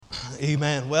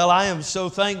Amen. Well, I am so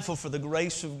thankful for the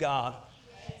grace of God.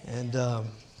 And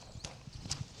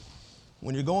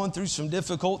when you're going through some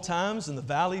difficult times and the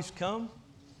valleys come,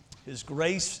 His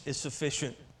grace is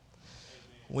sufficient.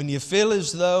 When you feel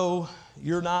as though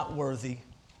you're not worthy,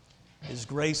 His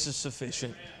grace is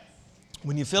sufficient.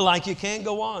 When you feel like you can't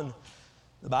go on,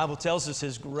 the Bible tells us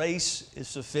His grace is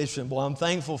sufficient. Well, I'm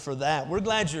thankful for that. We're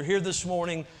glad you're here this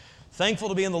morning. Thankful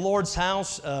to be in the Lord's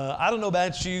house. I don't know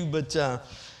about you, but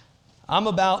I'm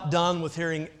about done with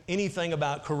hearing anything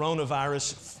about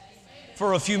coronavirus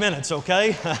for a few minutes,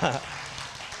 okay?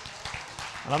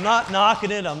 And I'm not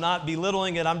knocking it. I'm not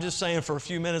belittling it. I'm just saying for a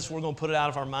few minutes we're going to put it out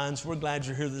of our minds. We're glad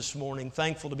you're here this morning.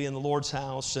 Thankful to be in the Lord's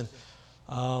house. And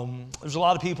there's a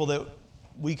lot of people that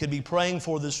we could be praying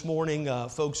for this morning,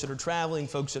 folks that are traveling,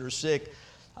 folks that are sick.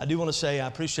 I do want to say I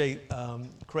appreciate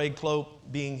Craig Clope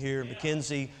being here,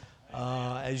 Mackenzie.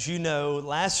 As you know,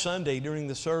 last Sunday during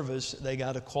the service, they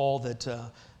got a call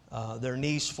that their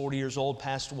niece, 40 years old,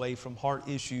 passed away from heart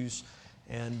issues.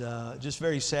 And just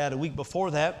very sad. A week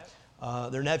before that,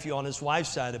 their nephew on his wife's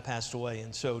side had passed away.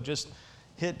 And so just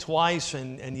hit twice,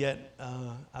 and yet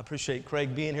I appreciate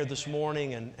Craig being here this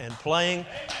morning and playing.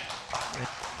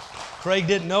 Craig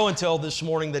didn't know until this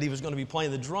morning that he was going to be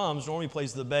playing the drums. Normally he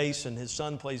plays the bass, and his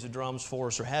son plays the drums for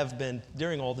us, or have been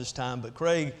during all this time. But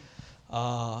Craig,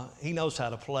 he knows how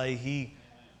to play.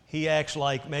 He acts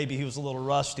like maybe he was a little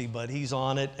rusty, but he's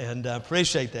on it, and I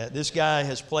appreciate that. This guy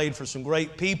has played for some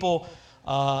great people.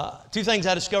 Two things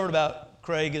I discovered about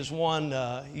Craig is one,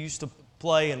 he used to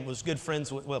play and was good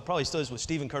friends with, well, probably still is with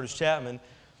Stephen Curtis Chapman.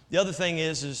 The other thing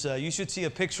is you should see a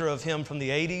picture of him from the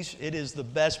 80s. It is the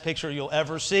best picture you'll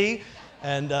ever see,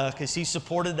 and because he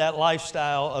supported that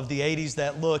lifestyle of the 80s,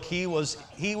 that look. He was.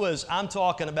 I'm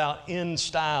talking about in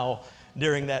style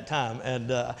during that time,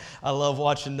 and I love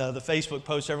watching the Facebook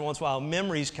posts. Every once in a while,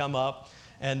 memories come up,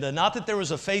 and not that there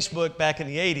was a Facebook back in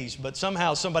the 80s, but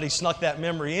somehow somebody snuck that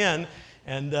memory in,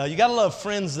 and you got to love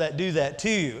friends that do that to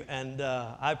you. And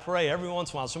I pray every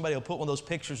once in a while somebody will put one of those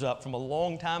pictures up from a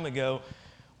long time ago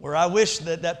where I wish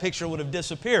that picture would have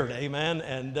disappeared, amen,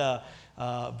 and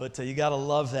but you got to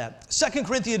love that. 2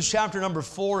 Corinthians chapter number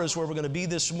 4 is where we're going to be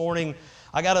this morning.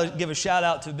 I got to give a shout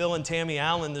out to Bill and Tammy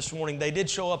Allen this morning. They did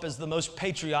show up as the most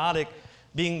patriotic,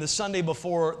 being the Sunday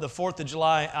before the 4th of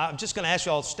July. I'm just going to ask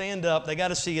you all to stand up. They got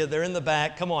to see you. They're in the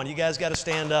back. Come on, you guys got to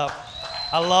stand up.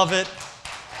 I love it.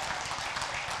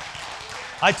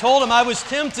 I told them I was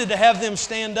tempted to have them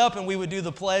stand up and we would do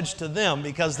the pledge to them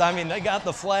because, I mean, they got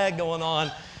the flag going on,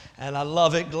 and I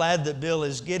love it. Glad that Bill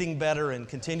is getting better, and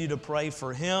continue to pray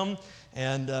for him.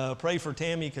 And pray for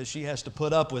Tammy because she has to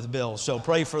put up with Bill. So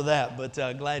pray for that. But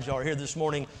glad y'all are here this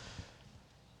morning.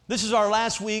 This is our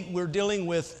last week. We're dealing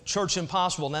with Church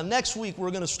Impossible. Now next week we're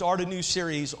going to start a new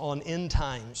series on end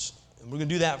times. And we're going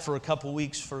to do that for a couple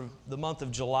weeks for the month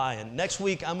of July. And next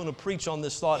week I'm going to preach on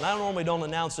this thought. And I normally don't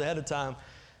announce ahead of time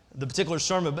the particular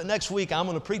sermon. But next week I'm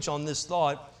going to preach on this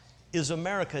thought, is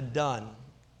America done?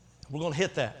 We're going to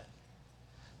hit that.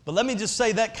 But let me just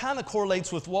say that kind of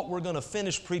correlates with what we're going to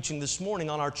finish preaching this morning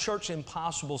on our Church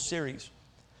Impossible series.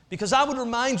 Because I would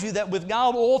remind you that with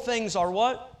God, all things are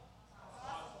what?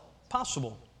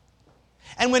 Possible.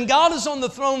 And when God is on the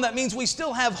throne, that means we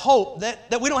still have hope,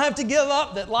 that we don't have to give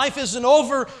up, that life isn't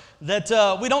over,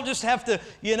 that we don't just have to,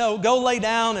 go lay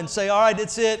down and say, all right,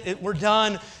 it's it, we're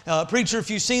done. Preacher,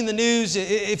 if you've seen the news,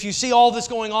 if you see all this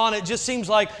going on, it just seems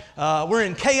like we're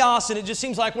in chaos, and it just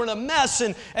seems like we're in a mess.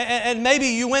 And maybe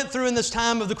you went through in this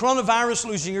time of the coronavirus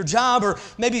losing your job, or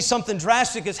maybe something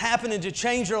drastic has happened to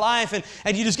change your life,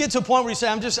 and you just get to a point where you say,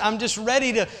 I'm just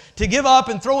ready to give up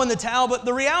and throw in the towel. But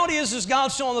the reality is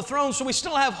God's still on the throne, so we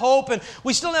still have hope, and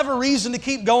we still have a reason to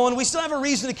keep going. We still have a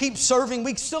reason to keep serving.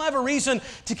 We still have a reason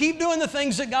to keep doing the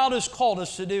things that God has called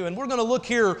us to do. And we're going to look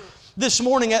here this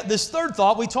morning at this third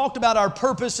thought. We talked about our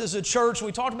purpose as a church.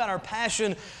 We talked about our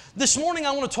passion. This morning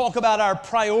I want to talk about our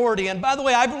priority. And by the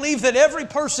way, I believe that every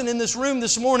person in this room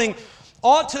this morning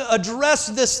ought to address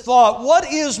this thought.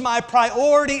 What is my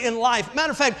priority in life?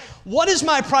 Matter of fact, what is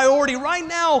my priority right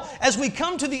now as we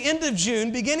come to the end of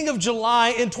June, beginning of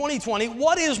July in 2020?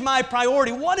 What is my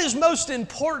priority? What is most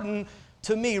important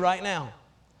to me right now?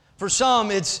 For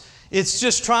some, it's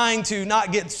just trying to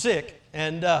not get sick.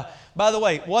 And by the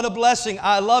way, what a blessing.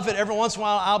 I love it. Every once in a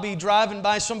while, I'll be driving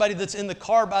by somebody that's in the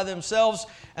car by themselves,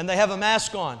 and they have a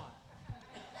mask on.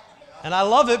 And I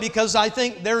love it because I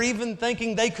think they're even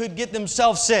thinking they could get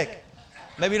themselves sick.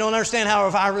 Maybe you don't understand how a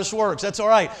virus works. That's all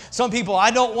right. Some people, I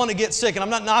don't want to get sick, and I'm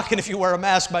not knocking if you wear a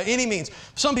mask by any means.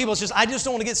 Some people, it's just, I just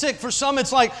don't want to get sick. For some,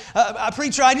 it's like,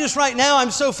 preacher, right now,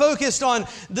 I'm so focused on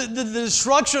the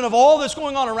destruction of all that's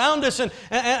going on around us, and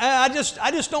I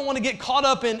just don't want to get caught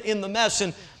up in the mess.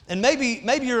 And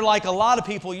maybe you're like a lot of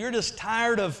people, you're just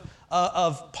tired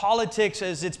of politics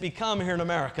as it's become here in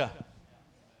America,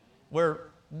 where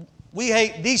we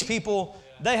hate these people,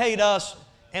 they hate us,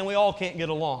 and we all can't get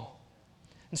along.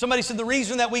 And somebody said the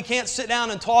reason that we can't sit down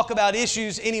and talk about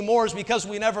issues anymore is because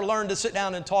we never learned to sit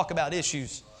down and talk about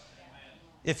issues.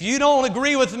 If you don't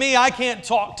agree with me, I can't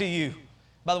talk to you.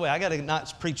 By the way, I got to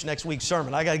not preach next week's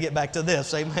sermon. I got to get back to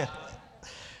this. Amen.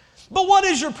 But what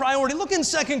is your priority? Look in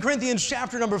 2 Corinthians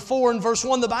chapter number 4 and verse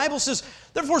 1. The Bible says,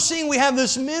 therefore, seeing we have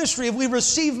this ministry, if we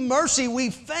receive mercy, we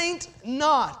faint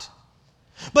not,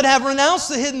 but have renounced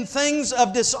the hidden things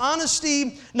of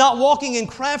dishonesty, not walking in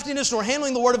craftiness, nor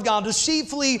handling the word of God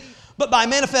deceitfully, but by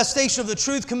manifestation of the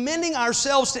truth, commending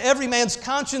ourselves to every man's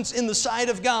conscience in the sight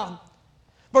of God.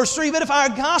 Verse 3, but if our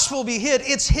gospel be hid,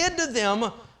 it's hid to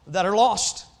them that are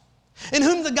lost, in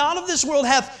whom the God of this world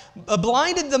hath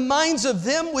blinded the minds of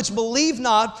them which believe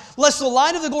not, lest the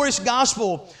light of the glorious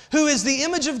gospel, who is the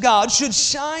image of God, should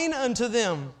shine unto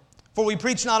them. For we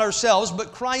preach not ourselves,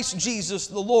 but Christ Jesus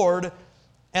the Lord,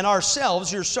 and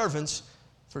ourselves your servants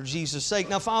for Jesus' sake.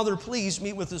 Now, Father, please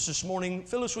meet with us this morning.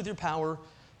 Fill us with your power.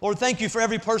 Lord, thank you for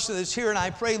every person that's here, and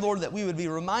I pray, Lord, that we would be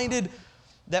reminded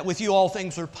that with you all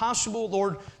things are possible.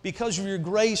 Lord, because of your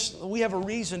grace, we have a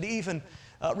reason to even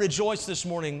rejoice this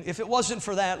morning. If it wasn't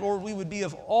for that, Lord, we would be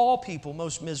of all people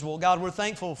most miserable. God, we're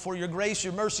thankful for your grace,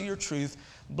 your mercy, your truth.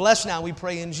 Bless now, we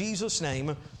pray in Jesus'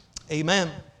 name.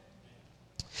 Amen.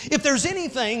 If there's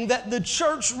anything that the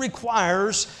church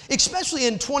requires, especially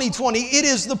in 2020, it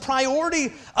is the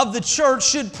priority of the church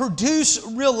should produce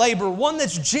real labor, one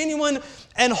that's genuine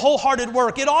and wholehearted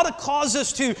work. It ought to cause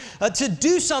us to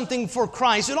do something for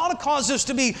Christ. It ought to cause us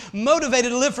to be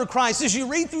motivated to live for Christ. As you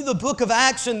read through the book of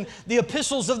Acts and the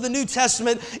epistles of the New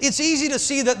Testament, it's easy to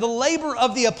see that the labor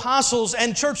of the apostles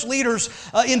and church leaders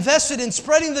invested in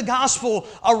spreading the gospel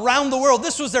around the world.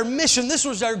 This was their mission. This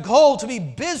was their goal, to be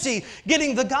busy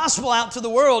getting the gospel out to the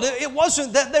world. It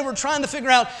wasn't that they were trying to figure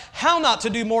out how not to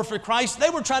do more for Christ. They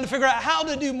were trying to figure out how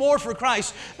to do more for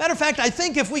Christ. Matter of fact, I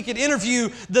think if we could interview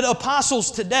the apostles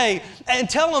today and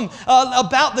tell them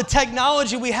about the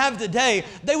technology we have today,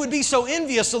 they would be so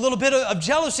envious. A little bit of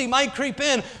jealousy might creep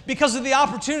in because of the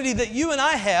opportunity that you and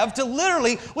I have to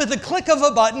literally, with a click of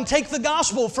a button, take the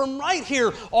gospel from right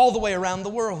here all the way around the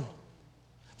world.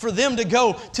 For them to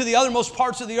go to the othermost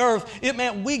parts of the earth, it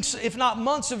meant weeks, if not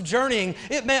months of journeying.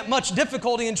 It meant much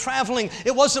difficulty in traveling.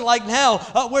 It wasn't like now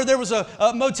where there was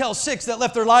a Motel 6 that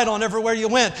left their light on everywhere you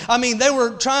went. I mean, they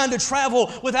were trying to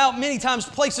travel without many times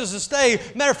places to stay.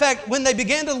 Matter of fact, when they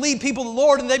began to lead people to the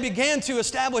Lord and they began to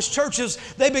establish churches,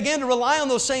 they began to rely on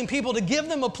those same people to give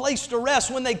them a place to rest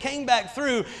when they came back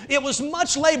through. It was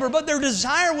much labor, but their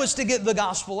desire was to get the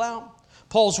gospel out.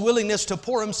 Paul's willingness to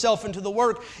pour himself into the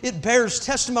work, it bears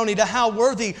testimony to how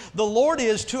worthy the Lord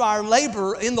is to our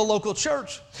labor in the local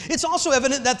church. It's also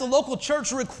evident that the local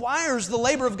church requires the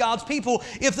labor of God's people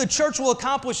if the church will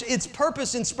accomplish its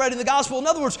purpose in spreading the gospel. In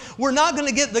other words, we're not going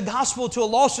to get the gospel to a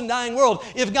lost and dying world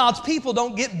if God's people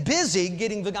don't get busy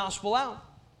getting the gospel out.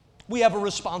 We have a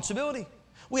responsibility.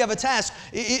 We have a task.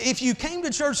 If you came to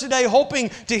church today hoping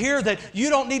to hear that you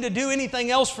don't need to do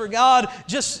anything else for God,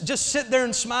 just sit there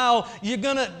and smile, you're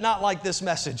going to not like this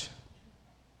message.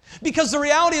 Because the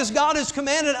reality is God has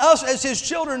commanded us as His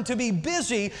children to be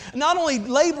busy, not only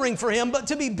laboring for Him, but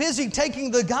to be busy taking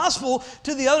the gospel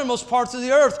to the uttermost parts of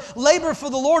the earth. Labor for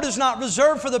the Lord is not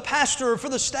reserved for the pastor or for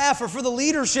the staff or for the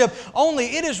leadership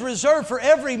only. It is reserved for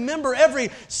every member, every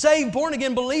saved,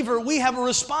 born-again believer. We have a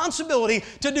responsibility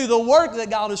to do the work that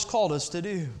God has called us to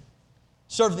do.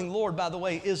 Serving the Lord, by the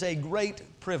way, is a great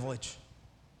privilege.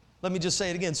 Let me just say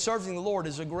it again. Serving the Lord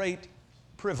is a great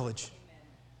privilege.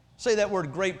 Say that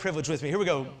word, great privilege, with me. Here we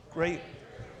go. Great.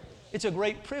 It's a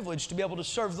great privilege to be able to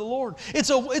serve the Lord. It's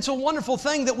a wonderful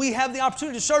thing that we have the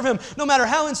opportunity to serve Him. No matter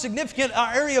how insignificant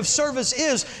our area of service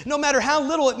is, no matter how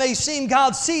little it may seem,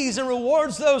 God sees and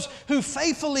rewards those who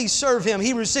faithfully serve Him.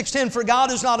 Hebrews 6:10, for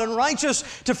God is not unrighteous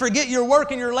to forget your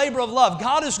work and your labor of love.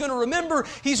 God is going to remember.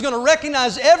 He's going to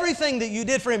recognize everything that you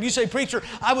did for Him. You say, preacher,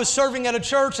 I was serving at a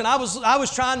church and I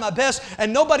was trying my best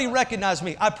and nobody recognized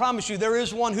me. I promise you, there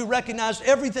is one who recognized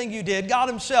everything you did, God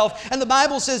Himself. And the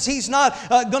Bible says He's not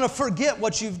going to forget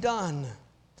what you've done.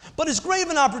 But as great of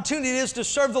an opportunity it is to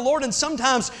serve the Lord, and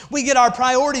sometimes we get our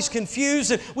priorities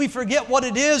confused and we forget what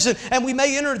it is, and we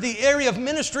may enter the area of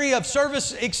ministry, of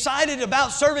service, excited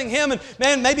about serving Him. And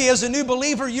man, maybe as a new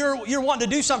believer, you're wanting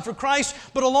to do something for Christ,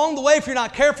 but along the way, if you're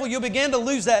not careful, you'll begin to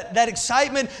lose that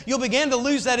excitement. You'll begin to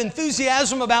lose that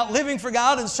enthusiasm about living for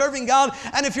God and serving God.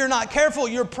 And if you're not careful,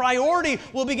 your priority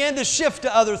will begin to shift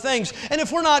to other things. And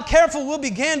if we're not careful, we'll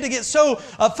begin to get so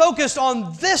focused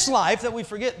on this life that we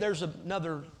forget there's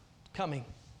another coming.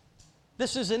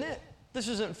 This isn't it. This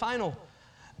isn't final.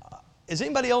 Is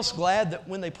anybody else glad that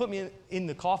when they put me in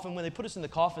the coffin, when they put us in the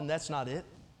coffin, that's not it?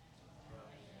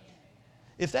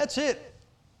 If that's it,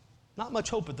 not much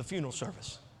hope at the funeral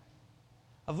service.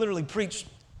 I've literally preached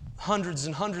hundreds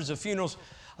and hundreds of funerals.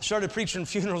 I started preaching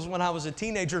funerals when I was a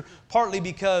teenager, partly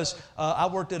because I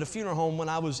worked at a funeral home when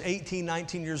I was 18,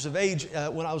 19 years of age,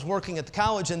 when I was working at the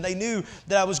college, and they knew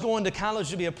that I was going to college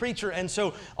to be a preacher. And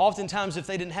so oftentimes if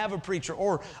they didn't have a preacher,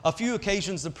 or a few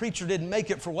occasions the preacher didn't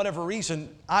make it for whatever reason,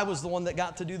 I was the one that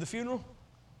got to do the funeral.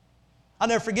 I'll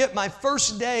never forget my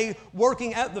first day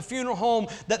working at the funeral home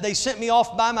that they sent me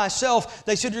off by myself.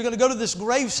 They said, you're going to go to this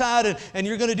graveside and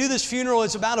you're going to do this funeral.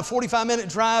 It's about a 45-minute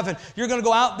drive, and you're going to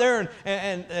go out there.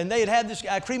 And they had this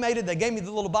guy cremated. They gave me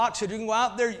the little box. Said, you're going to go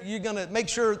out there. You're going to make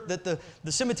sure that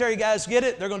the cemetery guys get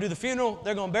it. They're going to do the funeral.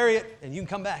 They're going to bury it, and you can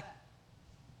come back.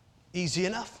 Easy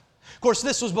enough. Of course,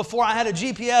 this was before I had a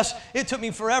GPS. It took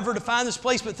me forever to find this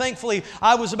place, but thankfully,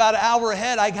 I was about an hour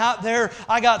ahead. I got there,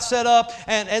 I got set up,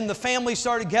 and the family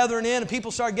started gathering in, and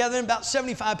people started gathering. About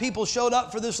 75 people showed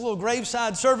up for this little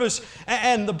graveside service,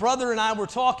 and the brother and I were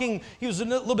talking. He was a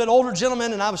little bit older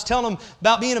gentleman, and I was telling him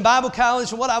about being in Bible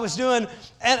college and what I was doing,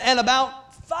 and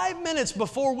about 5 minutes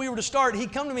before we were to start, he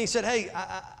come to me and said, hey,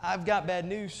 I've got bad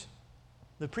news.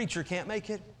 The preacher can't make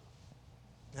it.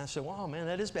 And I said, wow, man,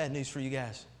 that is bad news for you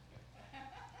guys.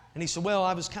 And he said, well,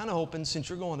 I was kind of hoping since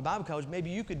you're going to Bible college, maybe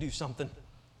you could do something.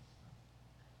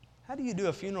 How do you do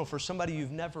a funeral for somebody you've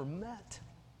never met?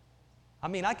 I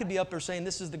mean, I could be up there saying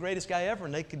this is the greatest guy ever,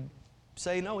 and they could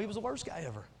say, no, he was the worst guy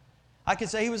ever. I could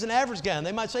say he was an average guy, and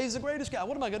they might say he's the greatest guy.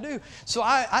 What am I going to do? So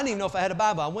I didn't even know if I had a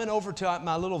Bible. I went over to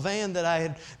my little van that I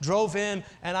had drove in,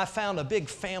 and I found a big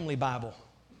family Bible.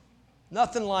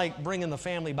 Nothing like bringing the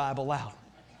family Bible out.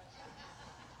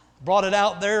 Brought it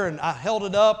out there, and I held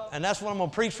it up, and that's what I'm going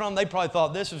to preach from. They probably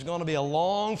thought this was going to be a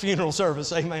long funeral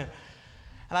service. Amen.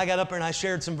 And I got up there, and I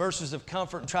shared some verses of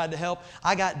comfort and tried to help.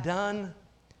 I got done.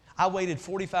 I waited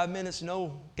 45 minutes.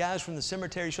 No guys from the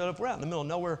cemetery showed up. We're out in the middle of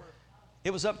nowhere.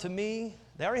 It was up to me.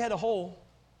 They already had a hole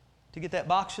to get that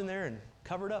box in there and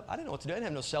cover it up. I didn't know what to do. I didn't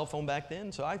have no cell phone back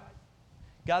then, so I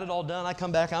got it all done. I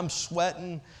come back. I'm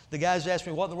sweating. The guys asked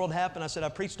me, what in the world happened? I said, I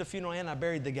preached a funeral and I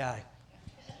buried the guy.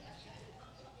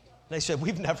 They said,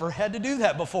 we've never had to do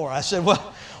that before. I said,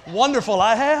 well, wonderful,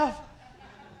 I have.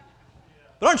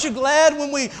 But aren't you glad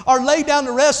when we are laid down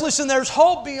to rest? Listen, there's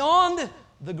hope beyond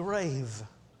the grave.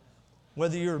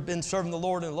 Whether you've been serving the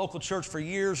Lord in a local church for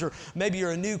years, or maybe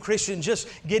you're a new Christian just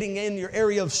getting in your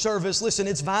area of service, listen,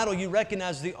 it's vital you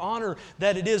recognize the honor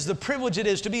that it is, the privilege it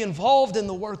is to be involved in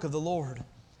the work of the Lord.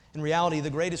 In reality, the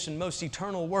greatest and most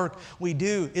eternal work we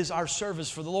do is our service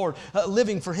for the Lord.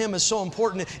 Living for Him is so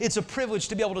important. It's a privilege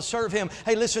to be able to serve Him.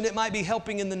 Hey, listen, it might be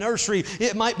helping in the nursery.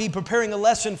 It might be preparing a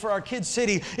lesson for our kids'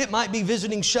 city. It might be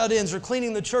visiting shut-ins or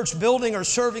cleaning the church building or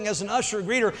serving as an usher or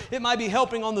greeter. It might be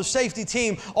helping on the safety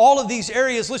team. All of these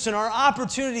areas, listen, are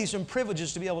opportunities and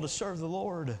privileges to be able to serve the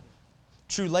Lord.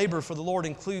 True labor for the Lord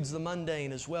includes the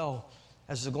mundane as well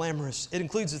as the glamorous. It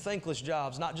includes the thankless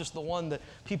jobs, not just the one that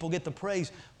people get the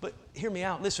praise. But hear me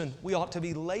out. Listen, we ought to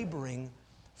be laboring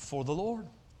for the Lord.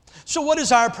 So what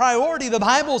is our priority? The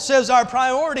Bible says our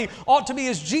priority ought to be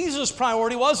as Jesus'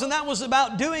 priority was, and that was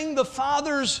about doing the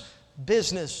Father's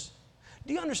business.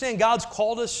 Do you understand God's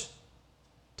called us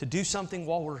to do something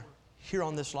while we're here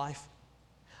on this life?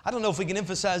 I don't know if we can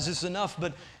emphasize this enough,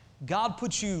 but God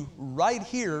puts you right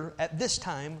here at this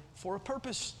time for a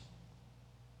purpose.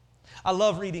 I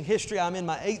love reading history. I'm in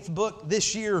my 8th book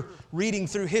this year reading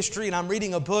through history, and I'm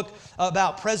reading a book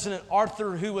about President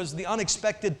Arthur, who was the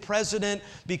unexpected president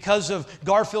because of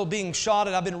Garfield being shot,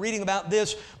 and I've been reading about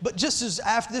this. But this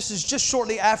is just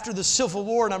shortly after the Civil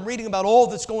War, and I'm reading about all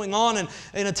that's going on and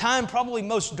in a time probably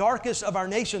most darkest of our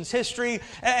nation's history.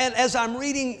 And as I'm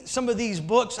reading some of these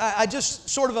books, I just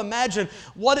sort of imagine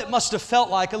what it must have felt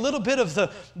like, a little bit of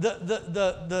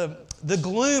the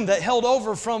gloom that held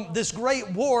over from this great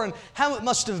war and how it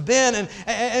must have been. And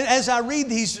as I read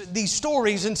these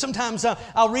stories, and sometimes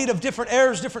I'll read of different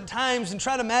eras, different times, and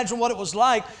try to imagine what it was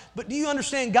like. But do you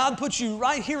understand God puts you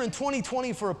right here in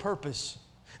 2020 for a purpose?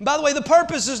 And by the way, the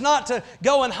purpose is not to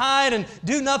go and hide and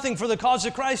do nothing for the cause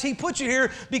of Christ. He put you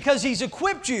here because He's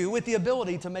equipped you with the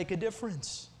ability to make a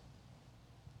difference.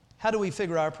 How do we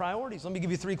figure our priorities? Let me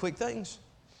give you 3 quick things.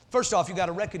 First off, you've got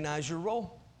to recognize your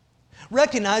role.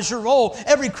 Recognize your role.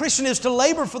 Every Christian is to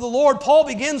labor for the Lord. Paul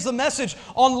begins the message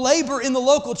on labor in the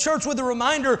local church with a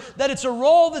reminder that it's a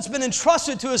role that's been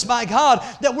entrusted to us by God,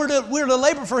 that we're to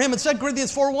labor for Him. In 2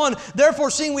 Corinthians 4:1,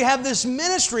 therefore, seeing we have this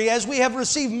ministry, as we have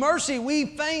received mercy, we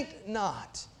faint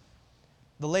not.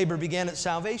 The labor began at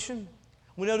salvation.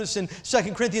 We notice in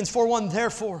 2 Corinthians 4:1,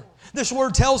 therefore. This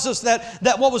word tells us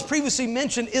that what was previously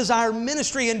mentioned is our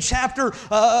ministry. In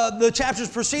the chapters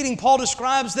preceding, Paul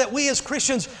describes that we as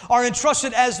Christians are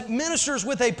entrusted as ministers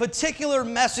with a particular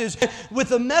message, with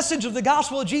the message of the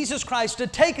gospel of Jesus Christ, to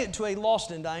take it to a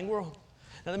lost and dying world.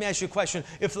 Now let me ask you a question.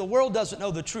 If the world doesn't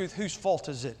know the truth, whose fault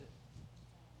is it?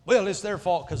 Well, it's their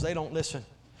fault because they don't listen.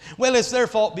 Well, it's their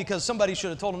fault because somebody should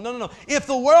have told them. No. If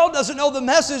the world doesn't know the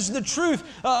message, the truth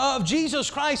of Jesus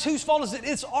Christ, whose fault is it?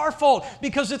 It's our fault,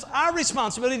 because it's our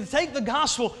responsibility to take the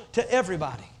gospel to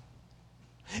everybody.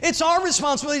 It's our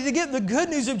responsibility to get the good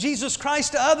news of Jesus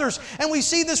Christ to others. And we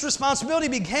see this responsibility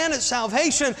began at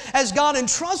salvation as God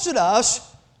entrusted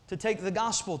us to take the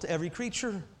gospel to every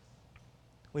creature.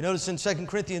 We notice in 2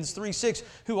 Corinthians 3:6,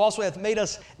 who also hath made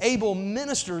us able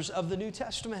ministers of the New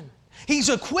Testament. He's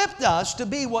equipped us to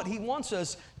be what He wants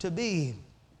us to be.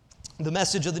 The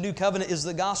message of the new covenant is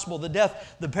the gospel, the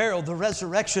death, the burial, the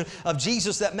resurrection of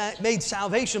Jesus that made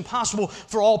salvation possible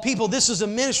for all people. This is a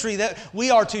ministry that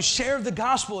we are to share the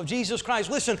gospel of Jesus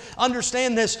Christ. Listen,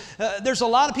 understand this. There's a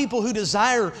lot of people who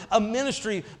desire a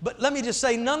ministry, but let me just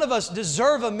say, none of us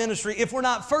deserve a ministry if we're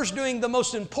not first doing the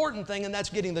most important thing, and that's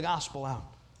getting the gospel out.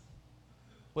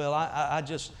 Well,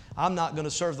 I'm not going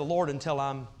to serve the Lord until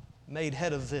I'm made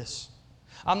head of this.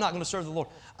 I'm not going to serve the Lord.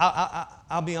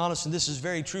 I'll be honest, and this is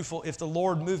very truthful. If the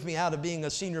Lord moved me out of being a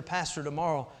senior pastor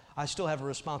tomorrow, I still have a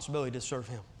responsibility to serve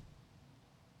Him.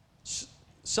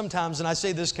 Sometimes, and I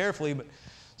say this carefully, but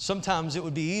sometimes it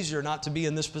would be easier not to be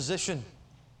in this position.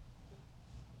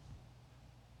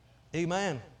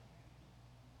 Amen.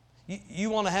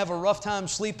 You want to have a rough time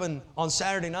sleeping on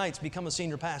Saturday nights, become a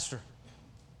senior pastor.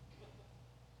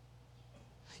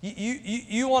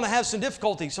 You want to have some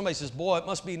difficulty. Somebody says, boy, it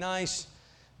must be nice.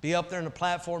 Be up there on the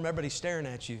platform, everybody's staring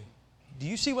at you. Do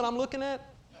you see what I'm looking at?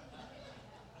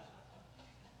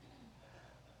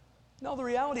 No, the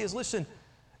reality is, listen,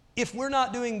 if we're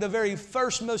not doing the very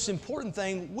first most important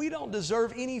thing, we don't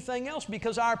deserve anything else,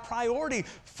 because our priority,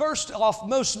 first off,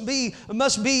 must be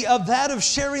of that of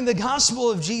sharing the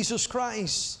gospel of Jesus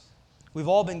Christ. We've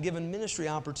all been given ministry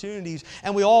opportunities,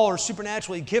 and we all are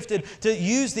supernaturally gifted to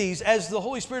use these as the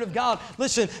Holy Spirit of God,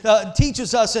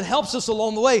 teaches us and helps us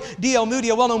along the way. D.L. Moody,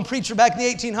 a well-known preacher back in the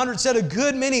 1800s, said, a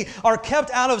good many are kept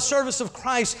out of service of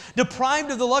Christ,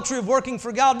 deprived of the luxury of working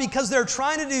for God because they're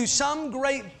trying to do some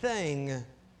great thing.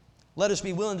 Let us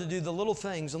be willing to do the little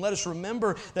things, and let us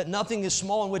remember that nothing is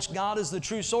small, in which God is the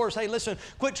true source. Hey, listen,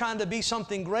 quit trying to be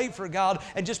something great for God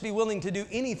and just be willing to do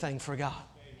anything for God.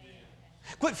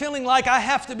 Quit feeling like I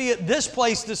have to be at this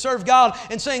place to serve God,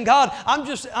 and saying, God, I'm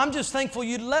just thankful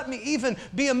you'd let me even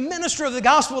be a minister of the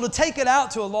gospel to take it out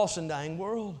to a lost and dying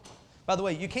world. By the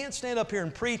way, you can't stand up here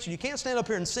and preach, and you can't stand up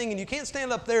here and sing, and you can't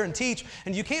stand up there and teach,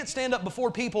 and you can't stand up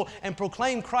before people and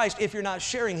proclaim Christ if you're not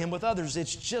sharing Him with others.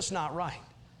 It's just not right.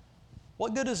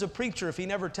 What good is a preacher if he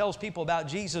never tells people about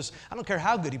Jesus? I don't care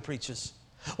how good he preaches.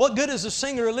 What good is a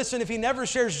singer, listen, if he never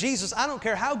shares Jesus? I don't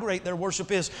care how great their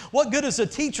worship is. What good is a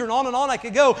teacher, and on I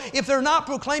could go, if they're not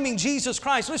proclaiming Jesus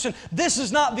Christ? Listen, this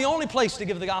is not the only place to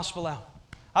give the gospel out.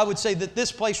 I would say that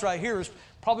this place right here is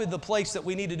probably the place that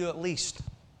we need to do at least.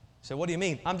 So what do you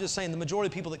mean? I'm just saying the majority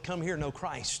of people that come here know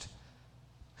Christ.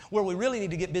 Where we really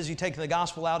need to get busy taking the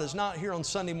gospel out is not here on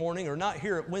Sunday morning or not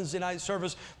here at Wednesday night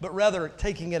service, but rather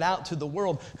taking it out to the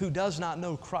world who does not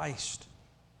know Christ.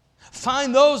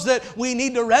 Find those that we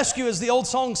need to rescue. As the old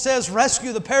song says,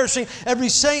 rescue the perishing. Every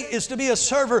saint is to be a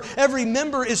server. Every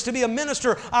member is to be a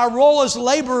minister. Our role as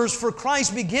laborers for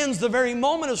Christ begins the very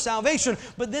moment of salvation,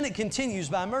 but then it continues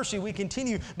by mercy. We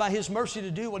continue by His mercy to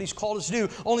do what He's called us to do.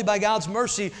 Only by God's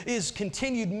mercy is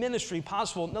continued ministry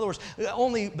possible. In other words,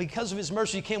 only because of His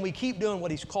mercy can we keep doing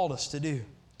what He's called us to do.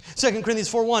 2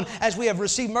 Corinthians 4:1, as we have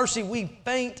received mercy, we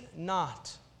faint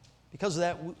not. Because of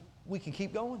that, we can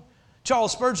keep going.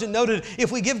 Charles Spurgeon noted,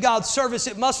 if we give God service,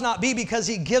 it must not be because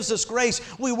He gives us grace.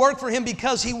 We work for Him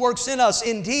because He works in us.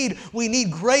 Indeed, we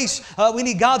need grace. We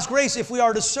need God's grace if we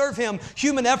are to serve Him.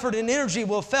 Human effort and energy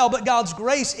will fail, but God's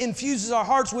grace infuses our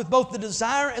hearts with both the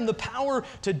desire and the power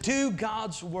to do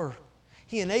God's work.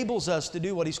 He enables us to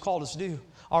do what He's called us to do.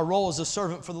 our role as a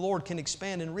servant for the Lord can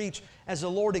expand and reach as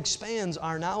the Lord expands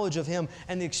our knowledge of Him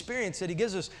and the experience that He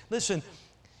gives us. Listen,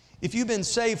 if you've been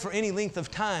saved for any length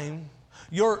of time,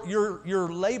 your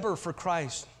labor for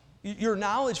Christ, your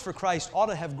knowledge for Christ ought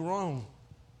to have grown.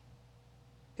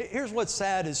 Here's what's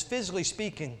sad is, physically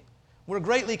speaking, we're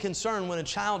greatly concerned when a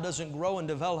child doesn't grow and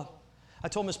develop. I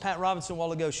told Miss Pat Robinson a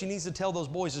while ago, she needs to tell those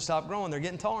boys to stop growing. They're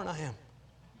getting taller than I am.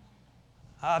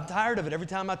 I'm tired of it. Every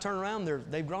time I turn around,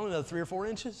 they've grown another 3 or 4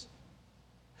 inches.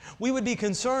 We would be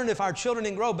concerned if our children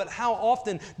didn't grow, but how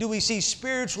often do we see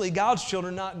spiritually God's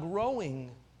children not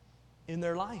growing in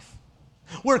their life?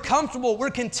 We're comfortable, we're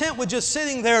content with just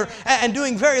sitting there and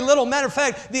doing very little. Matter of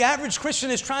fact, the average Christian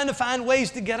is trying to find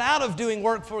ways to get out of doing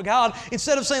work for God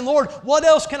instead of saying, Lord, what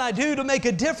else can I do to make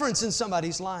a difference in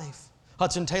somebody's life?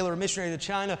 Hudson Taylor, a missionary to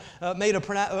China, made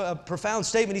a profound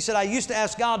statement. He said, I used to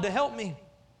ask God to help me.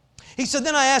 He said,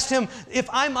 then I asked Him if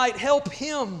I might help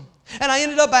Him. And I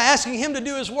ended up by asking Him to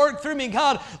do His work through me.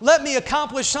 God, let me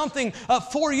accomplish something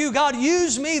for You. God,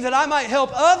 use me that I might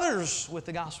help others with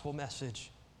the gospel message.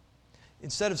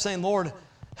 Instead of saying, Lord,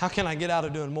 how can I get out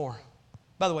of doing more?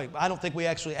 By the way, I don't think we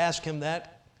actually ask Him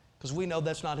that because we know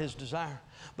that's not His desire.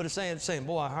 But it's saying,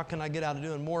 boy, how can I get out of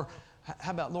doing more? How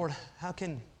about, Lord, how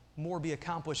can more be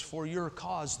accomplished for Your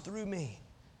cause through me?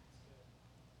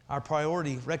 Our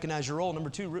priority, recognize your role. Number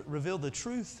 2, reveal the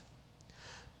truth.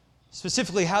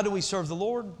 Specifically, how do we serve the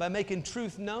Lord? By making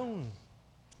truth known.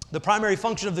 The primary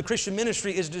function of the Christian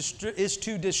ministry is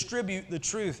to distribute the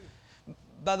truth.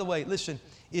 By the way, listen,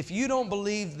 if you don't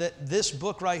believe that this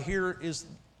book right here is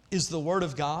the Word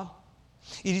of God,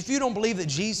 if you don't believe that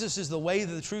Jesus is the way,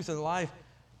 the truth, and the life,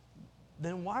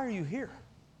 then why are you here?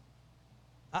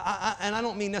 And I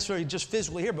don't mean necessarily just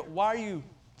physically here, but why are you,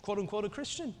 quote unquote, a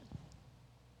Christian?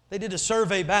 They did a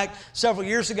survey back several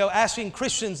years ago asking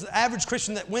Christians, the average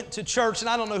Christian that went to church, and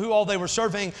I don't know who all they were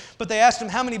surveying, but they asked them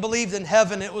how many believed in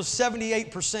heaven. It was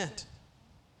 78%.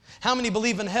 How many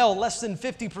believe in hell? Less than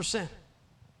 50%.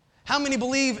 How many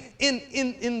believe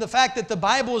in the fact that the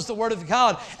Bible is the Word of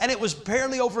God? And it was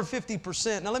barely over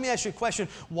 50%. Now let me ask you a question.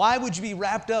 Why would you be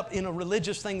wrapped up in a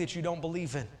religious thing that you don't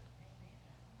believe in?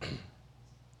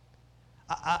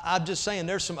 I'm just saying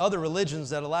there's some other religions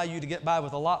that allow you to get by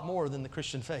with a lot more than the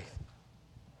Christian faith.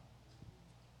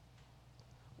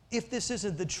 If this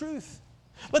isn't the truth.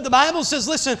 But the Bible says,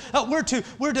 listen,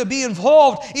 we're to be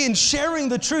involved in sharing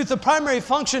the truth. The primary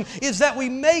function is that we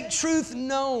make truth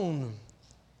known.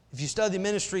 If you study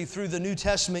ministry through the New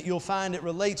Testament, you'll find it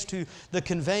relates to the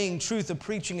conveying truth, the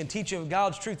preaching and teaching of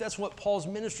God's truth. That's what Paul's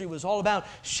ministry was all about,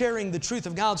 sharing the truth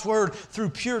of God's Word through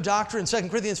pure doctrine. 2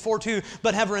 Corinthians 4:2,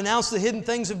 but have renounced the hidden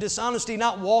things of dishonesty,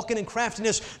 not walking in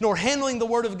craftiness, nor handling the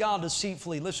Word of God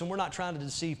deceitfully. Listen, we're not trying to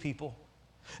deceive people.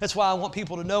 That's why I want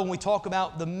people to know when we talk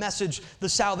about the message, the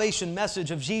salvation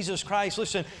message of Jesus Christ,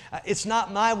 listen, it's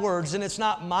not my words and it's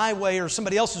not my way or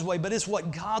somebody else's way, but it's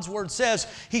what God's Word says.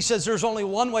 He says there's only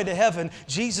one way to heaven.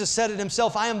 Jesus said it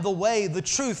Himself, I am the way, the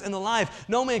truth, and the life.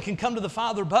 No man can come to the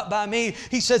Father but by me.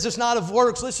 He says it's not of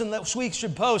works, listen, that we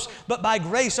should boast, but by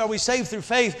grace are we saved through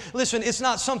faith. Listen, it's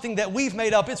not something that we've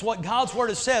made up. It's what God's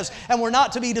Word says, and we're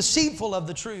not to be deceitful of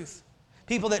the truth.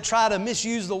 People that try to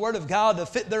misuse the Word of God to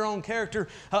fit their own character.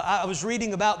 I was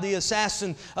reading about the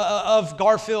assassin of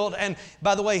Garfield, and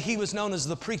by the way, he was known as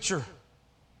the preacher.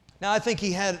 Now, I think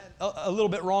he had a little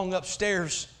bit wrong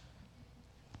upstairs.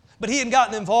 But he had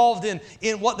gotten involved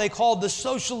in what they called the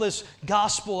socialist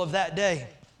gospel of that day.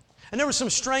 And there were some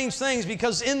strange things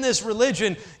because in this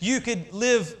religion, you could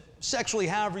live sexually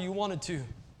however you wanted to.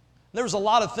 There was a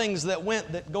lot of things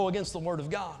that go against the Word of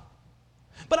God.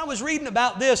 But I was reading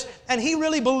about this, and he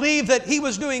really believed that he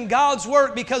was doing God's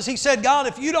work because he said, God,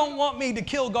 if you don't want me to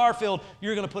kill Garfield,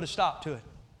 you're going to put a stop to it.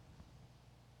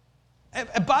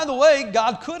 And by the way,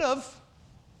 God could have,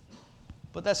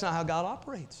 but that's not how God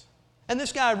operates. And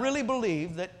this guy really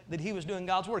believed that he was doing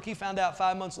God's work. He found out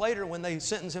 5 months later when they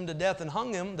sentenced him to death and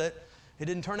hung him that it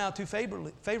didn't turn out too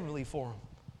favorably for him.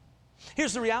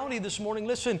 Here's the reality this morning.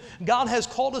 Listen, God has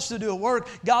called us to do a work.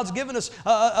 God's given us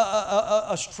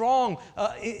a strong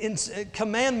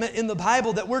commandment in the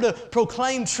Bible that we're to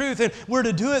proclaim truth and we're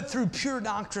to do it through pure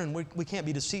doctrine. We can't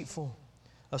be deceitful.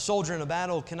 A soldier in a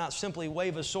battle cannot simply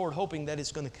wave a sword hoping that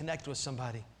it's going to connect with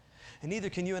somebody. And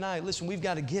neither can you and I. Listen, we've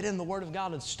got to get in the Word of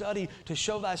God and study to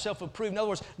show thyself approved. In other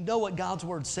words, know what God's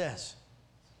Word says.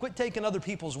 Quit taking other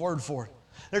people's word for it.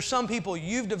 There's some people,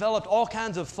 you've developed all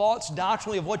kinds of thoughts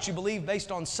doctrinally of what you believe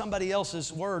based on somebody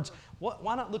else's words.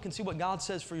 Why not look and see what God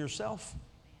says for yourself?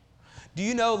 Do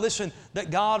you know, listen,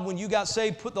 that God, when you got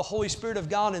saved, put the Holy Spirit of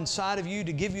God inside of you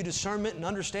to give you discernment and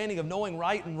understanding of knowing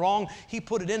right and wrong? He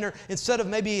put it in there. Instead of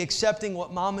maybe accepting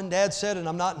what mom and dad said, and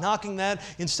I'm not knocking that,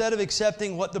 instead of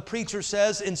accepting what the preacher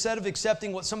says, instead of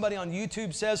accepting what somebody on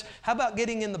YouTube says, how about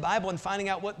getting in the Bible and finding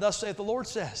out what thus saith the Lord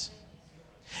says?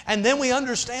 And then we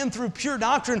understand through pure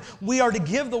doctrine, we are to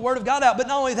give the Word of God out. But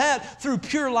not only that, through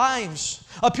pure lives.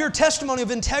 A pure testimony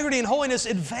of integrity and holiness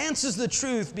advances the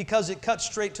truth because it cuts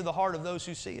straight to the heart of those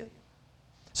who see it.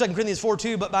 2 Corinthians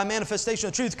 4:2, but by manifestation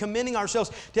of truth, commending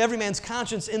ourselves to every man's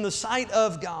conscience in the sight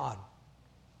of God.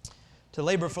 To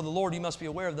labor for the Lord, you must be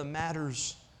aware of the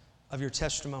matters of your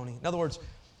testimony. In other words,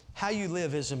 how you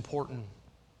live is important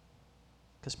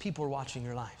because people are watching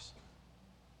your lives.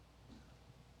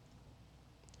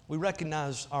 We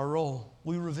recognize our role.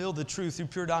 We reveal the truth through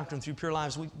pure doctrine, through pure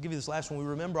lives. We give you this last one. We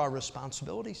remember our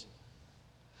responsibilities.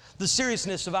 The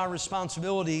seriousness of our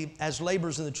responsibility as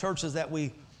laborers in the church is that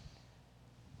we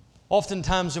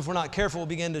oftentimes, if we're not careful,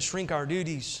 begin to shrink our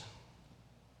duties.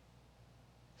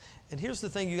 And here's the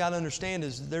thing you got to understand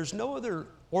is there's no other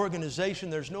organization,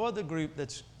 there's no other group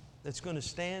that's going to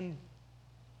stand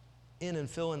in and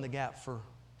fill in the gap for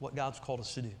what God's called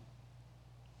us to do.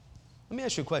 Let me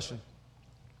ask you a question.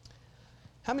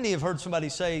 How many have heard somebody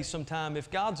say sometime,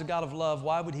 if God's a God of love,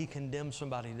 why would He condemn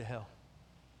somebody to hell?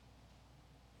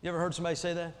 You ever heard somebody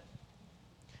say that?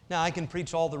 Now, I can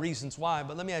preach all the reasons why,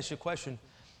 but let me ask you a question.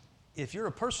 If you're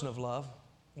a person of love,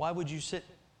 why would you sit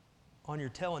on your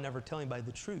tail and never tell anybody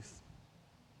the truth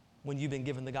when you've been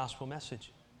given the gospel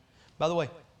message? By the way,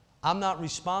 I'm not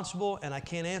responsible and I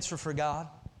can't answer for God.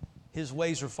 His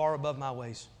ways are far above my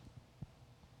ways.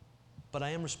 But I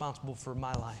am responsible for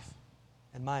my life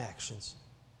and my actions.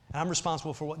 And I'm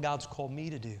responsible for what God's called me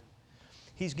to do.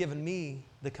 He's given me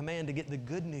the command to get the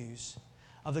good news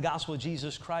of the gospel of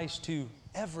Jesus Christ to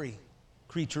every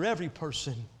creature, every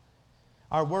person.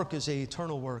 Our work is an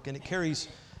eternal work, and it carries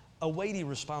a weighty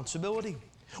responsibility.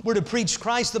 We're to preach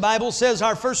Christ. The Bible says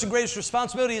our first and greatest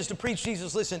responsibility is to preach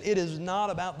Jesus. Listen, it is not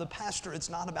about the pastor. It's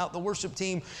not about the worship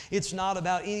team. It's not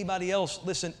about anybody else.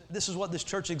 Listen, this is what this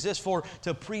church exists for,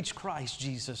 to preach Christ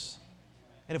Jesus.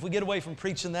 And if we get away from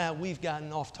preaching that, we've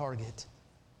gotten off target.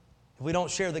 If we don't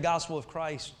share the gospel of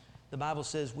Christ, the Bible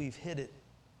says we've hid it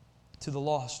to the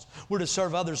lost. We're to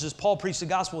serve others. As Paul preached the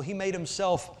gospel, he made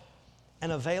himself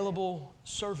an available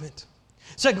servant.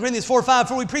 2 Corinthians 4:5,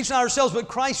 for we preach not ourselves, but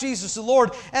Christ Jesus the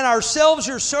Lord, and ourselves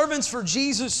your servants for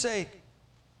Jesus' sake.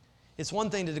 It's one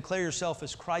thing to declare yourself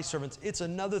as Christ's servants. It's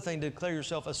another thing to declare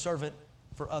yourself a servant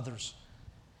for others.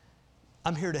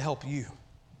 I'm here to help you.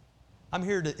 I'm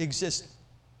here to exist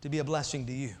to be a blessing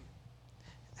to you.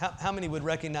 How many would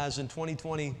recognize in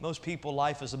 2020, most people,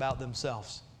 life is about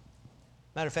themselves?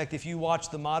 Matter of fact, if you watch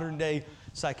the modern day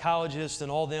psychologists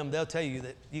and all them, they'll tell you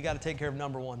that you got to take care of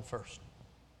number one first.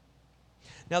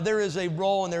 Now, there is a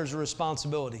role and there's a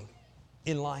responsibility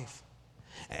in life.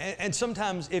 And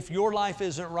sometimes if your life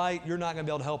isn't right, you're not going to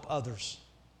be able to help others.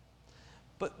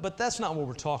 But that's not what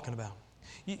we're talking about.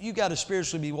 You got to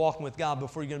spiritually be walking with God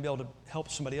before you're going to be able to help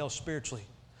somebody else spiritually.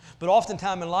 But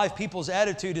oftentimes in life, people's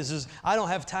attitude is I don't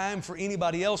have time for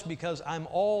anybody else because I'm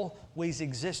always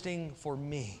existing for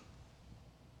me.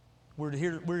 We're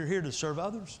here to serve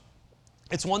others.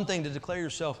 It's one thing to declare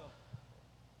yourself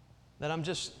that I'm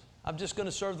just going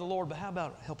to serve the Lord, but how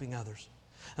about helping others?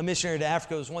 A missionary to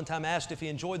Africa was one time asked if he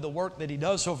enjoyed the work that he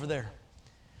does over there.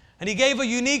 And he gave a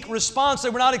unique response they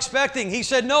were not expecting. He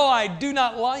said, no, I do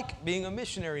not like being a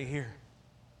missionary here.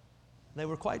 They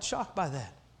were quite shocked by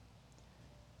that.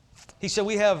 He said,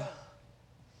 we have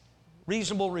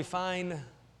reasonable, refined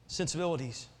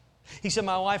sensibilities. He said,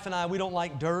 my wife and I, we don't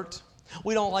like dirt.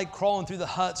 We don't like crawling through the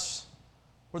huts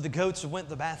where the goats have went to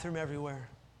the bathroom everywhere.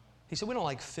 He said, we don't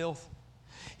like filth.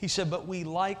 He said, but we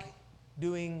like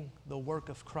doing the work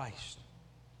of Christ.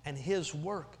 And His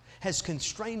work has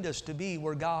constrained us to be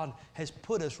where God has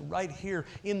put us right here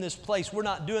in this place. We're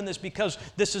not doing this because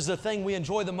this is the thing we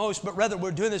enjoy the most, but rather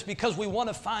we're doing this because we want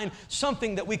to find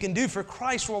something that we can do for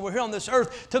Christ while we're here on this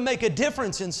earth to make a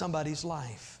difference in somebody's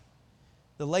life.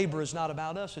 The labor is not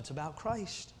about us, it's about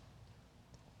Christ.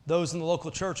 Those in the local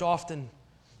church often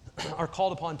are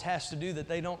called upon tasks to do that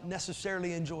they don't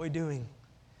necessarily enjoy doing.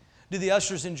 Do the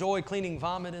ushers enjoy cleaning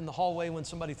vomit in the hallway when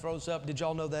somebody throws up? Did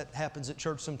y'all know that happens at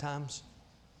church sometimes?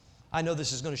 I know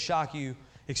this is going to shock you,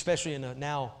 especially in a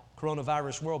now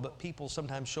coronavirus world, but people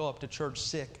sometimes show up to church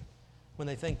sick when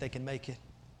they think they can make it.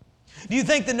 Do you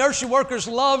think the nursery workers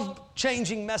love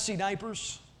changing messy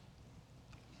diapers?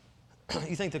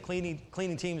 You think the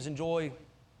cleaning teams enjoy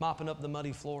mopping up the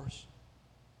muddy floors?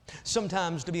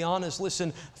 Sometimes, to be honest,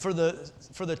 listen, for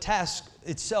the task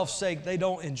itself's sake, they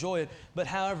don't enjoy it. But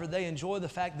however, they enjoy the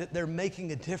fact that they're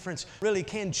making a difference, really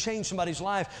can change somebody's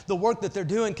life. The work that they're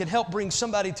doing can help bring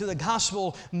somebody to the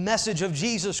gospel message of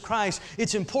Jesus Christ.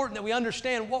 It's important that we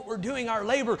understand what we're doing. Our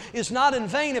labor is not in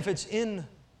vain if it's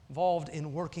involved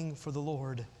in working for the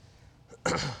Lord.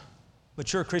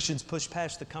 Mature Christians push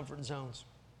past the comfort zones.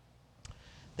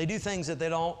 They do things that they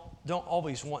don't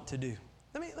always want to do.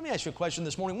 Let me ask you a question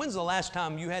this morning. When's the last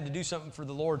time you had to do something for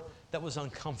the Lord that was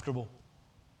uncomfortable?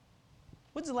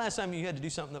 When's the last time you had to do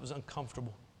something that was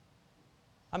uncomfortable?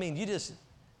 I mean, you just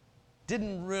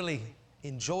didn't really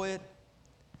enjoy it.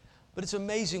 But it's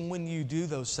amazing when you do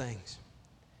those things.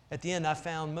 At the end, I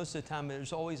found most of the time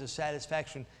there's always a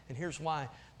satisfaction. And here's why.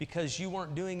 Because you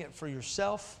weren't doing it for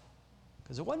yourself,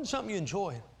 because it wasn't something you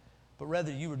enjoyed, but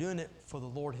rather you were doing it for the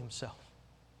Lord Himself.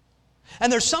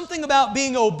 And there's something about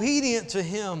being obedient to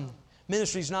Him.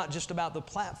 Ministry is not just about the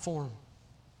platform.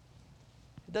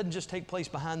 It doesn't just take place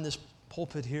behind this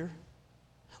pulpit here.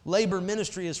 Labor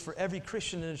ministry is for every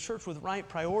Christian, and a church with right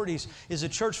priorities is a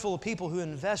church full of people who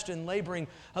invest in laboring,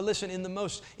 in the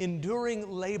most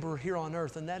enduring labor here on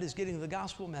earth, and that is getting the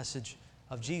gospel message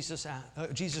of Jesus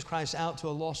Christ out to a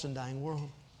lost and dying world.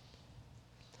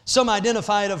 Some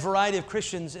identify a variety of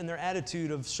Christians in their attitude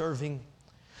of serving.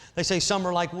 They say some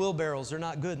are like wheelbarrows. They're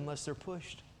not good unless they're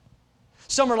pushed.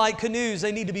 Some are like canoes.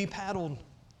 They need to be paddled.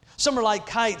 Some are like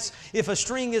kites. If a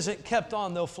string isn't kept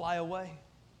on, they'll fly away.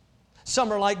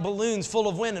 Some are like balloons full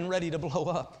of wind and ready to blow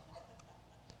up.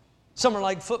 Some are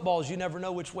like footballs. You never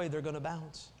know which way they're going to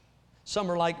bounce.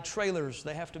 Some are like trailers.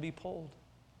 They have to be pulled.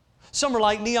 Some are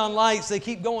like neon lights. They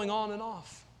keep going on and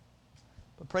off.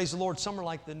 But praise the Lord, some are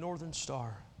like the northern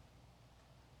star.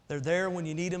 They're there when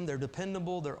you need them. They're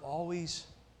dependable. They're always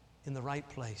in the right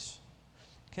place.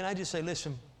 Can I just say,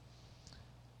 listen,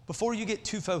 before you get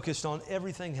too focused on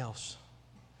everything else,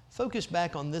 focus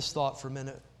back on this thought for a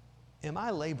minute. Am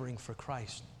I laboring for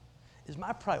Christ? Is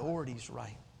my priorities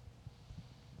right?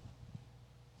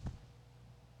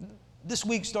 This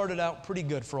week started out pretty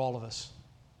good for all of us.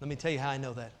 Let me tell you how I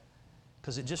know that.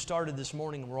 Because it just started this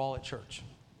morning and we're all at church.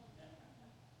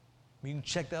 You can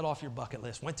check that off your bucket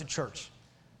list. Went to church.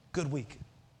 Good week.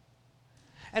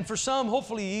 And for some,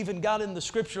 hopefully you even got in the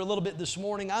Scripture a little bit this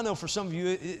morning. I know for some of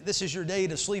you, this is your day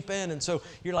to sleep in. And so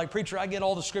you're like, preacher, I get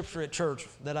all the Scripture at church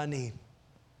that I need.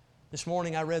 This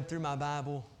morning I read through my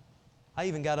Bible. I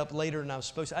even got up later than I was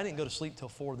supposed to. I didn't go to sleep till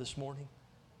 4 this morning.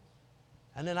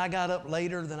 And then I got up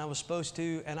later than I was supposed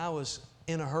to, and I was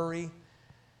in a hurry.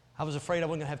 I was afraid I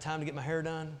wasn't going to have time to get my hair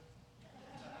done.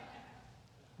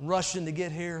 Rushing to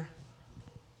get here.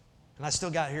 And I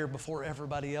still got here before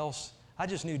everybody else. I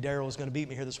just knew Daryl was going to beat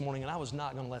me here this morning, and I was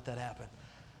not going to let that happen.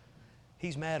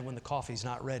 He's mad when the coffee's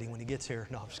not ready when he gets here.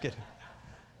 No, I'm just kidding.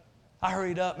 I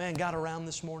hurried up, man, got around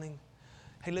this morning.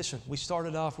 Hey, listen, we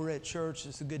started off, we're at church,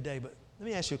 it's a good day, but let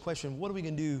me ask you a question. What are we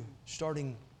going to do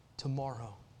starting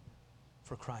tomorrow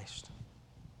for Christ?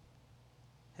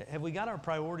 Have we got our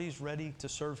priorities ready to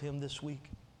serve Him this week?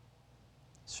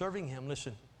 Serving Him,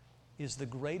 listen, is the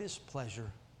greatest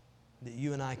pleasure that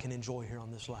you and I can enjoy here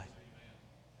on this life.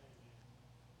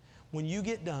 When you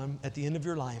get done at the end of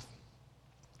your life,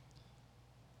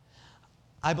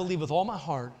 I believe with all my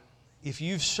heart, if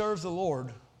you've served the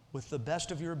Lord with the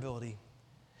best of your ability,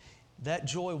 that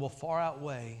joy will far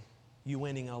outweigh you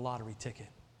winning a lottery ticket.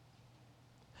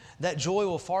 That joy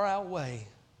will far outweigh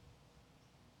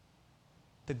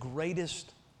the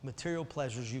greatest material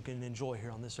pleasures you can enjoy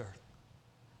here on this earth.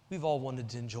 We've all wanted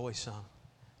to enjoy some.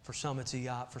 For some it's a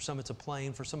yacht, for some it's a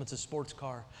plane, for some it's a sports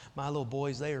car. My little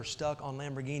boys, they are stuck on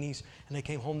Lamborghinis, and they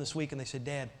came home this week and they said,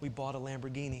 Dad, we bought a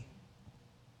Lamborghini.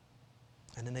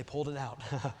 And then they pulled it out.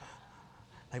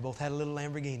 They both had a little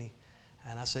Lamborghini.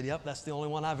 And I said, yep, that's the only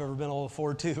one I've ever been able to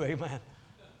afford too, amen.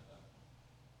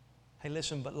 Hey,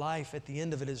 listen, but life at the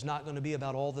end of it is not going to be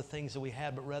about all the things that we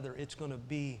had, but rather it's going to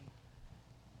be,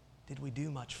 did we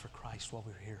do much for Christ while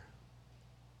we were here?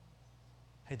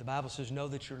 Hey, the Bible says, know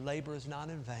that your labor is not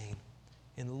in vain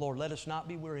in the Lord. Let us not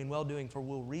be weary in well-doing, for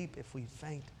we'll reap if we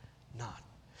faint not.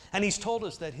 And He's told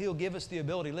us that He'll give us the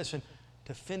ability, listen,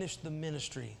 to finish the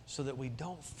ministry so that we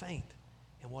don't faint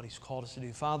in what He's called us to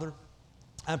do. Father,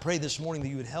 I pray this morning that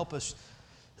you would help us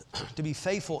to be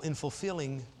faithful in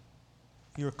fulfilling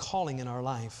your calling in our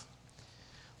life.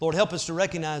 Lord, help us to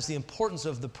recognize the importance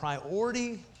of the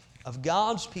priority of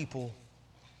God's people.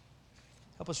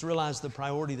 Help us to realize the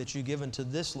priority that you've given to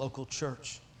this local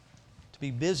church to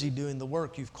be busy doing the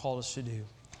work you've called us to do.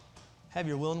 Have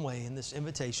your will and way in this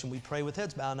invitation. We pray with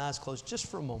heads bowed and eyes closed just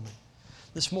for a moment.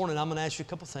 This morning, I'm going to ask you a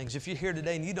couple things. If you're here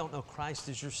today and you don't know Christ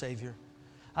as your Savior,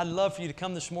 I'd love for you to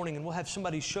come this morning and we'll have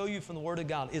somebody show you from the Word of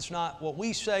God. It's not what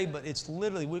we say, but it's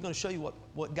literally, we're going to show you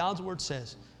what God's Word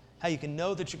says, how you can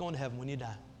know that you're going to heaven when you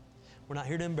die. We're not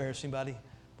here to embarrass anybody.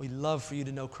 We'd love for you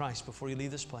to know Christ before you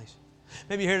leave this place.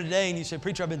 Maybe you're here today and you say,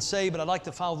 Preacher, I've been saved, but I'd like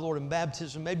to follow the Lord in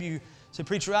baptism. Maybe you say,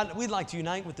 Preacher, we'd like to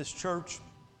unite with this church.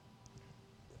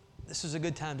 This is a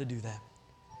good time to do that.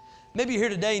 Maybe you're here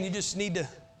today and you just need to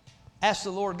ask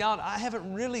the Lord, God, I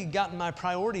haven't really gotten my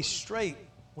priorities straight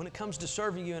when it comes to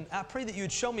serving you, and I pray that you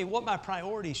would show me what my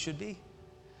priorities should be.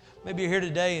 Maybe you're here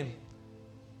today and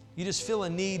you just feel a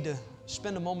need to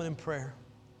spend a moment in prayer.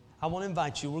 I want to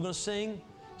invite you. We're going to sing.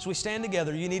 As we stand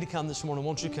together, you need to come this morning.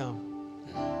 Won't you come?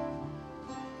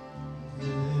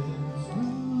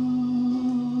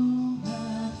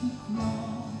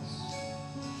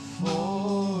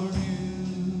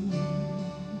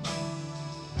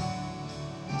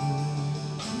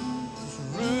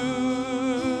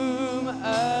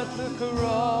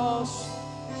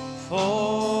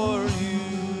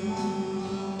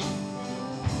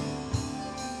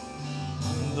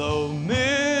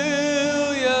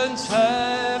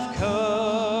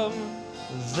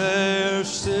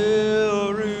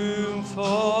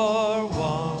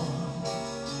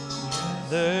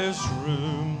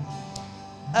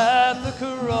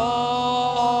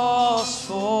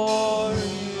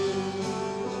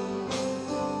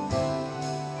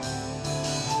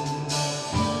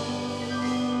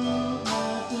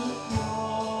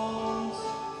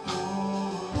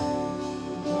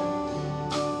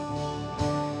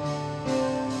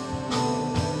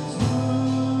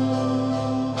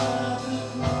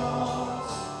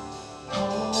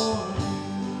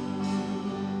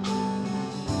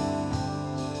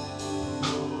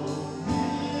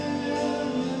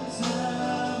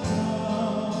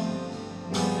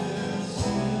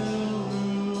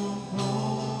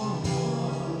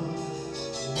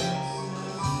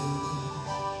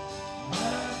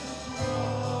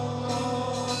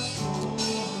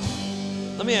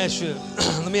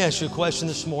 Let me ask you a question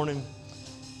this morning.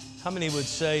 How many would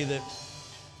say that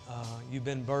you've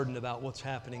been burdened about what's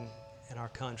happening in our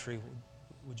country?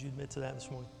 Would you admit to that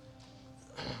this morning?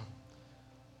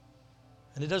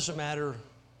 And it doesn't matter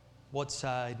what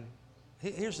side.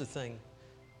 Here's the thing.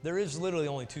 There is literally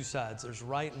only two sides. There's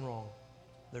right and wrong.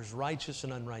 There's righteous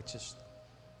and unrighteous.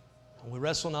 And we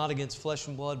wrestle not against flesh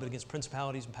and blood, but against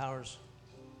principalities and powers,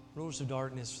 rulers of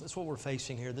darkness. That's what we're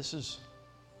facing here. This is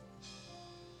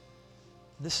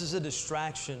a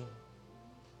distraction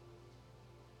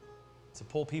to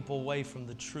pull people away from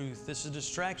the truth. This is a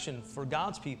distraction for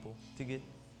God's people to get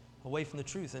away from the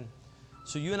truth. And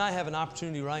so you and I have an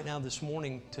opportunity right now this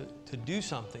morning to do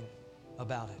something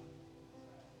about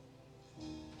it.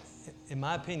 In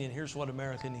my opinion, here's what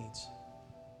America needs.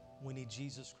 We need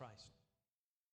Jesus Christ.